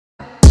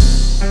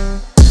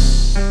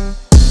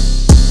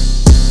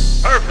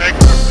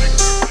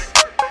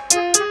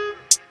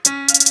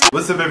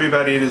What's up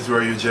everybody, it is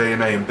Royal J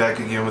and I am back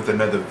again with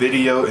another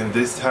video, and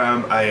this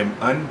time I am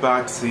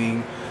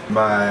unboxing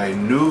my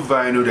new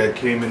vinyl that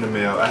came in the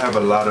mail. I have a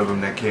lot of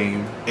them that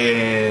came,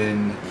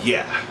 and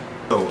yeah.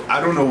 So I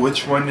don't know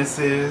which one this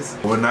is.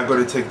 We're not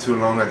going to take too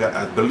long.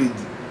 I believe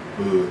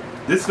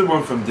this is the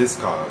one from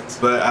Discogs,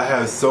 but I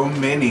have so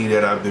many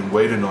that I've been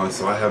waiting on,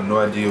 so I have no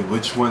idea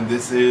which one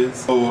this is.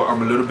 So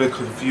I'm a little bit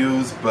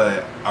confused,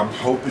 but I'm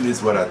hoping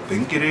it's what I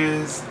think it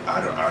is.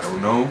 I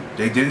don't know.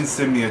 They didn't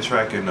send me a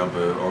tracking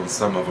number on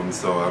some of them,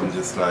 so I'm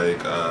just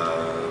like,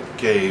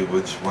 okay,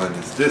 which one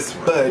is this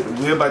one? But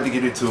we're about to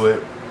get into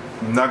it.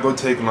 Not gonna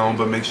take long,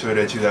 but make sure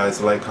that you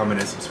guys like, comment,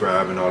 and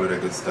subscribe and all of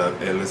that good stuff,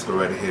 and let's go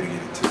right ahead and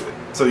get into it.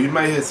 So you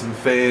might hear some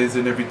fans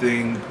and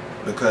everything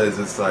because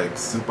it's like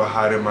super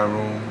hot in my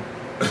room.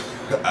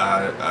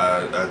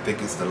 I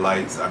think it's the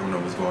lights. I don't know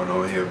what's going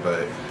on here,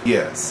 but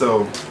yeah,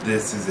 so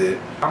this is it.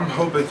 I'm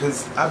hoping,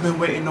 because I've been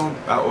waiting on,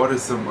 I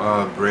ordered some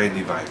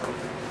Brandy vinyl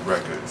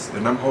records,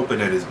 and I'm hoping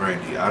that it's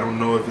Brandy. I don't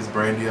know if it's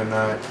Brandy or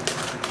not.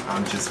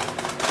 I'm just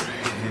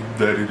praying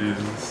that it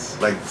is.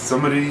 Like,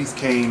 some of these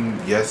came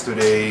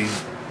yesterday,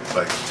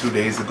 like 2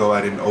 days ago.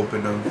 I didn't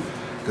open them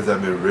because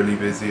I've been really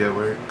busy at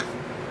work,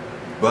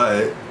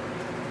 but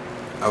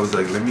I was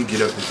like, let me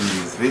get up and do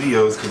these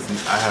videos because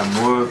I have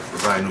more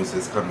vinyls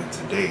that's coming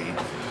today.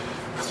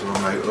 So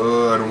I'm like,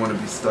 oh, I don't want to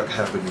be stuck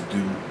having to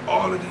do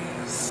all of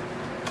these.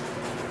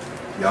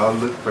 Y'all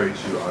look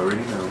first, you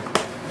already know.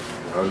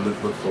 Y'all look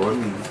before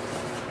me.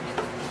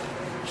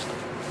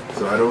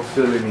 So I don't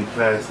feel any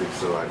plastic,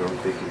 so I don't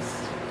think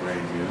it's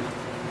brand new.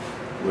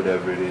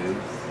 Whatever it is.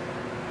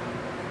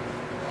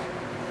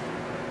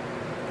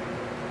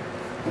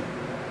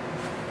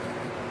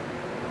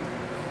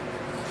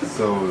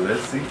 So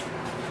let's see.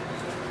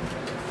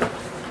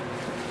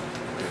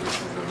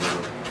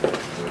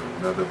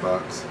 Another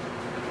box.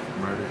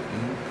 Murder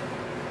Inc.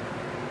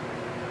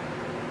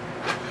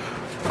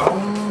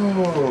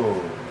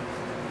 Oh,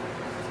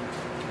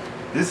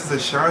 this is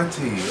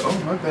Ashanti.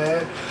 Oh, my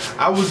bad.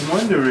 I was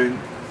wondering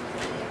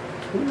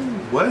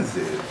who was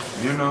it,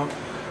 you know,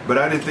 but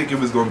I didn't think it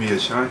was gonna be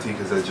Ashanti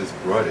because I just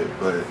brought it.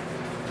 But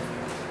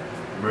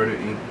Murder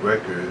Inc.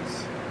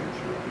 Records.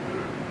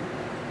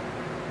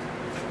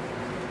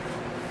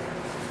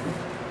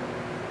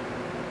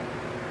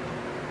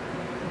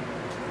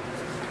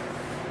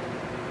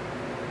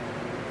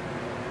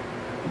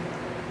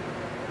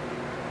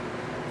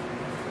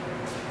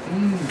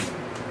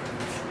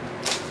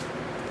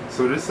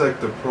 So this is like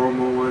the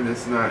promo one.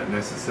 It's not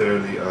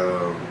necessarily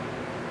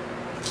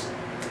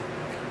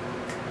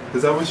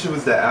because I wish it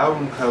was the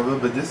album cover,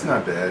 but this is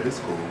not bad. It's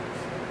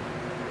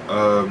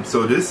cool.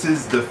 So this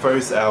is the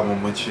first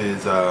album, which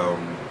is the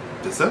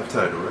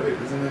subtitle, right?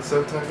 Isn't it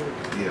subtitle?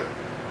 Yeah.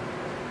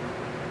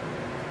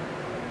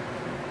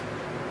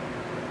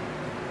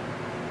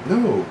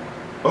 No.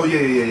 Oh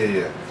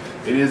yeah.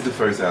 It is the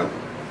first album.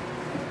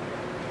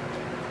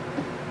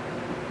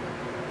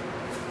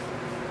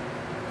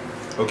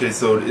 Okay,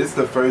 so it's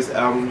the first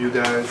album, you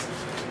guys.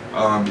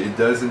 It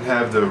doesn't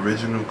have the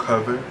original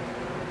cover.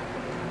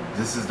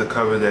 This is the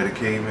cover that it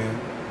came in.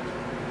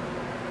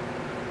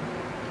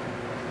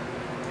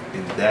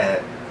 And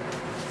that,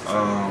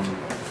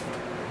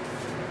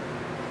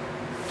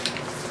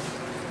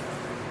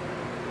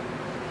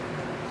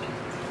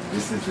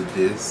 this is the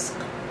disc.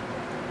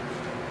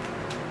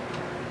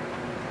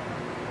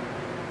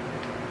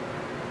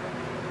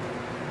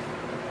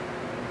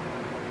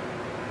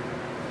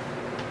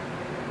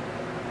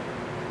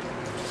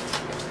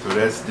 So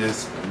that's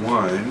disc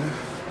one.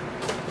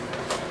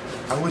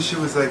 I wish it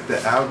was like the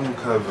album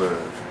cover,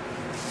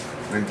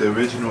 like the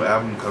original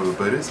album cover,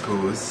 but it's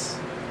cool. It's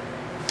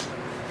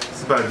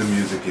about the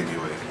music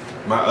anyway.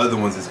 My other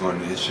ones is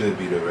it should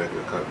be the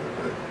regular cover,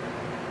 but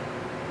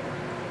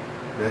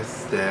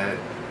that's that.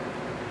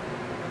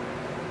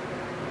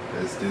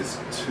 That's disc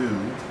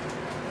two.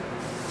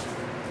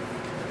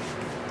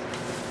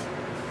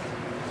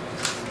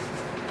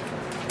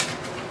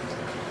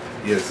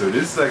 Yeah, so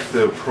this is like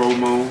the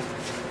promo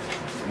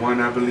one,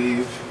 I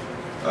believe.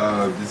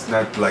 It's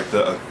not like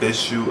the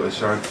official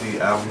Ashanti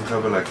album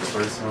cover like the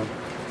first one.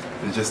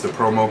 It's just the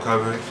promo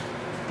cover,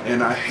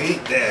 and I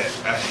hate that.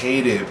 I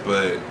hate it,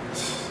 but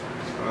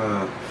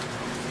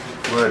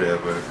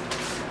whatever.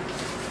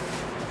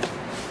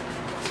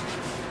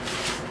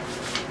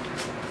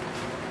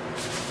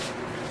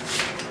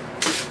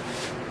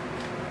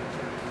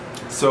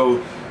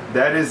 So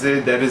that is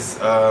it. That is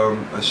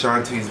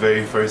Ashanti's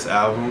very first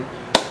album,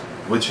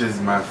 which is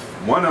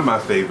one of my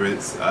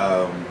favorites.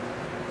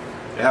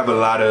 They have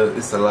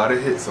it's a lot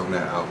of hits on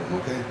that album,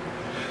 okay?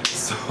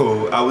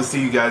 So I will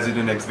see you guys in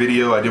the next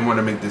video. I didn't want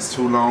to make this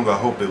too long. I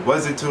hope it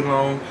wasn't too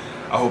long.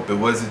 I hope it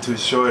wasn't too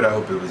short. I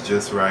hope it was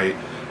just right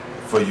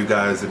for you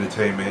guys'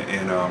 entertainment,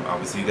 and I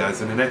will see you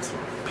guys in the next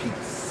one.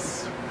 Peace.